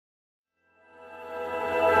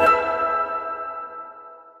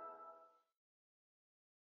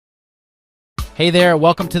Hey there,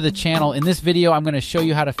 welcome to the channel. In this video, I'm going to show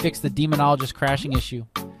you how to fix the Demonologist crashing issue.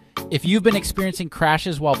 If you've been experiencing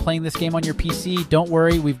crashes while playing this game on your PC, don't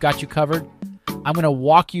worry, we've got you covered. I'm going to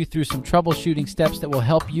walk you through some troubleshooting steps that will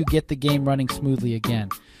help you get the game running smoothly again.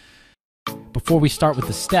 Before we start with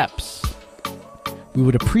the steps, we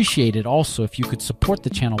would appreciate it also if you could support the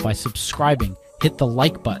channel by subscribing, hit the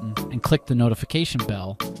like button, and click the notification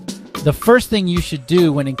bell. The first thing you should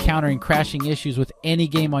do when encountering crashing issues with any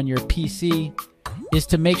game on your PC is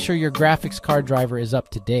to make sure your graphics card driver is up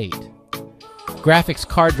to date. Graphics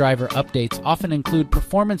card driver updates often include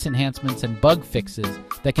performance enhancements and bug fixes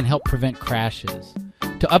that can help prevent crashes.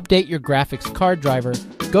 To update your graphics card driver,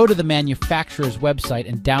 go to the manufacturer's website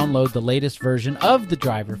and download the latest version of the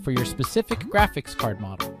driver for your specific graphics card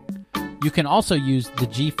model. You can also use the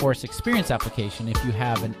GeForce Experience application if you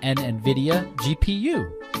have an NVIDIA GPU.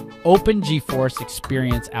 Open GeForce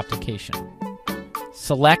Experience application.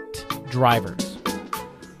 Select Drivers.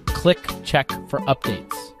 Click Check for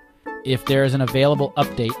Updates. If there is an available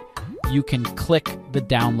update, you can click the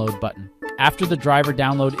download button. After the driver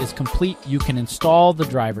download is complete, you can install the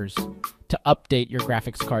drivers to update your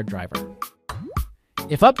graphics card driver.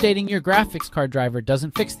 If updating your graphics card driver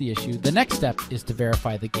doesn't fix the issue, the next step is to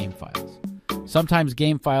verify the game files. Sometimes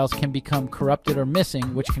game files can become corrupted or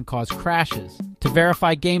missing, which can cause crashes. To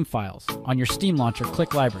verify game files, on your Steam launcher,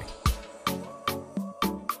 click Library.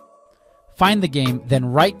 Find the game, then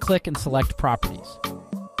right-click and select Properties.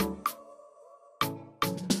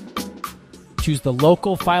 Choose the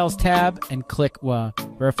Local Files tab and click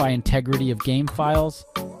Verify Integrity of Game Files.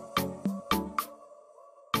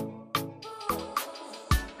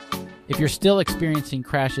 If you're still experiencing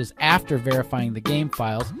crashes after verifying the game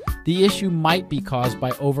files, the issue might be caused by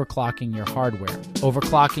overclocking your hardware.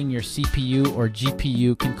 Overclocking your CPU or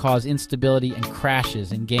GPU can cause instability and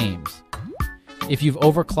crashes in games. If you've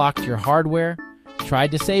overclocked your hardware, try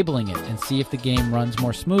disabling it and see if the game runs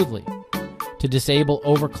more smoothly. To disable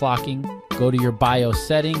overclocking, go to your BIOS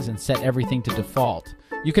settings and set everything to default.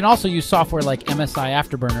 You can also use software like MSI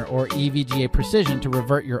Afterburner or EVGA Precision to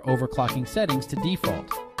revert your overclocking settings to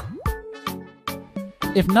default.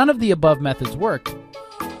 If none of the above methods work,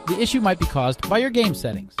 the issue might be caused by your game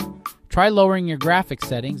settings. Try lowering your graphics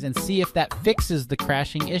settings and see if that fixes the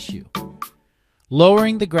crashing issue.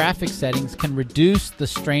 Lowering the graphics settings can reduce the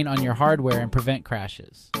strain on your hardware and prevent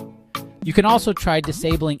crashes. You can also try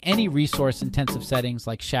disabling any resource-intensive settings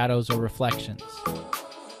like shadows or reflections.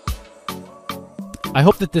 I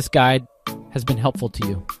hope that this guide has been helpful to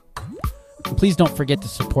you. And please don't forget to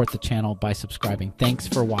support the channel by subscribing. Thanks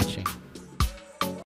for watching.